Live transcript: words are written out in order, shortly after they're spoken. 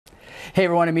Hey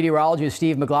everyone, I'm meteorologist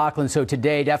Steve McLaughlin. So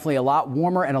today, definitely a lot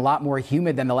warmer and a lot more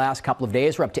humid than the last couple of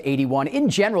days. We're up to 81. In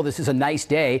general, this is a nice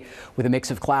day with a mix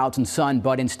of clouds and sun,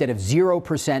 but instead of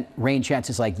 0% rain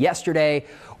chances like yesterday,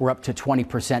 we're up to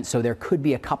 20%. So there could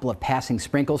be a couple of passing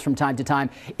sprinkles from time to time.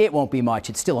 It won't be much.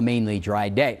 It's still a mainly dry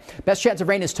day. Best chance of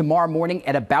rain is tomorrow morning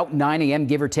at about 9 a.m.,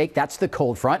 give or take. That's the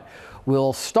cold front.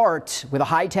 We'll start with a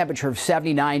high temperature of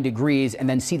 79 degrees and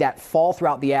then see that fall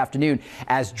throughout the afternoon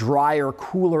as drier,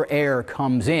 cooler air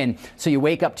comes in. So you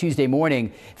wake up Tuesday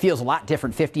morning, feels a lot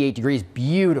different. 58 degrees,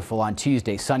 beautiful on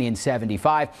Tuesday, sunny and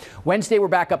 75. Wednesday, we're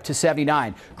back up to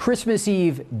 79. Christmas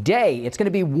Eve day, it's going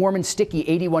to be warm and sticky,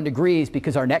 81 degrees,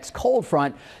 because our next cold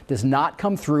front does not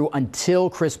come through until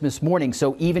Christmas morning.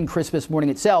 So even Christmas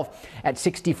morning itself at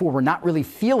 64, we're not really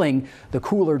feeling the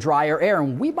cooler, drier air.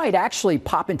 And we might actually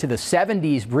pop into the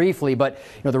 70s briefly, but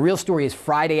the real story is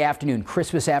Friday afternoon,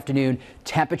 Christmas afternoon.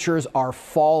 Temperatures are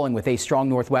falling with a strong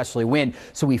northwesterly wind,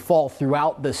 so we fall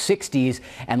throughout the 60s,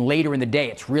 and later in the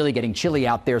day it's really getting chilly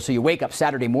out there. So you wake up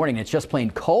Saturday morning and it's just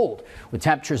plain cold with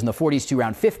temperatures in the 40s to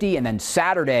around 50, and then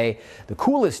Saturday, the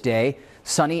coolest day,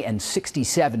 sunny and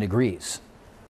 67 degrees.